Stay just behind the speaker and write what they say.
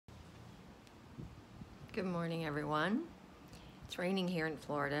Good morning, everyone. It's raining here in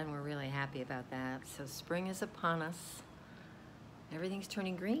Florida, and we're really happy about that. So spring is upon us. Everything's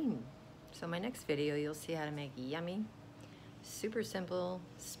turning green. So my next video, you'll see how to make yummy, super simple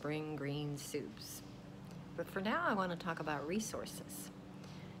spring green soups. But for now, I want to talk about resources.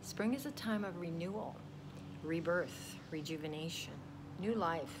 Spring is a time of renewal, rebirth, rejuvenation, new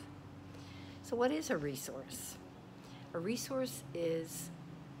life. So what is a resource? A resource is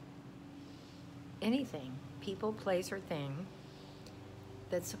anything, people, place, or thing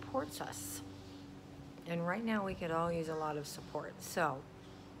that supports us. And right now we could all use a lot of support. So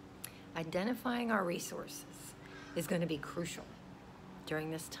identifying our resources is going to be crucial during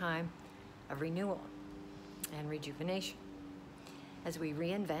this time of renewal and rejuvenation as we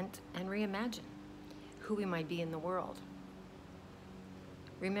reinvent and reimagine who we might be in the world.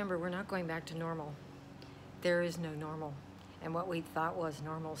 Remember, we're not going back to normal. There is no normal, and what we thought was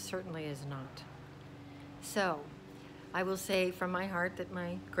normal certainly is not. So, I will say from my heart that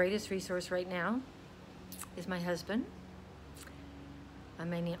my greatest resource right now is my husband.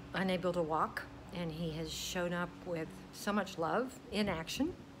 I'm unable to walk, and he has shown up with so much love in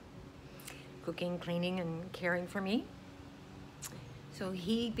action, cooking, cleaning, and caring for me. So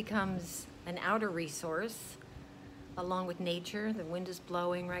he becomes an outer resource along with nature. The wind is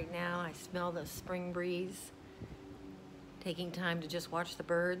blowing right now. I smell the spring breeze. Taking time to just watch the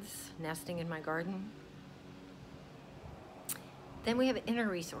birds nesting in my garden. Then we have inner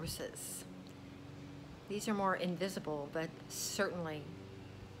resources. These are more invisible, but certainly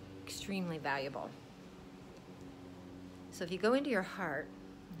extremely valuable. So if you go into your heart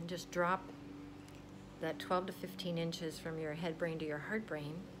and just drop that 12 to 15 inches from your head brain to your heart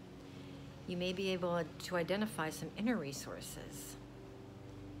brain, you may be able to identify some inner resources.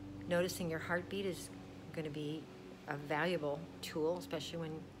 Noticing your heartbeat is going to be a valuable tool, especially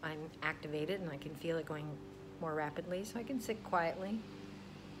when I'm activated and I can feel it going more rapidly, so I can sit quietly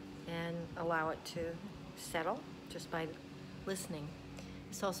and allow it to settle just by listening.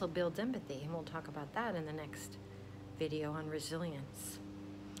 This also builds empathy, and we'll talk about that in the next video on resilience.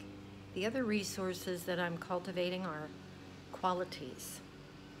 The other resources that I'm cultivating are qualities,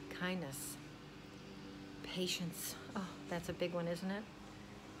 kindness, patience. Oh, that's a big one, isn't it?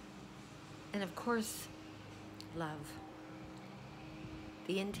 And of course, love.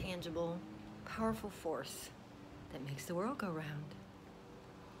 The intangible, powerful force that makes the world go round.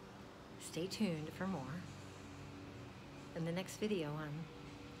 Stay tuned for more in the next video on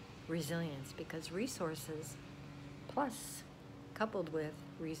resilience, because resources plus coupled with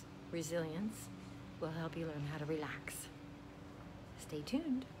resilience will help you learn how to relax. Stay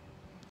tuned.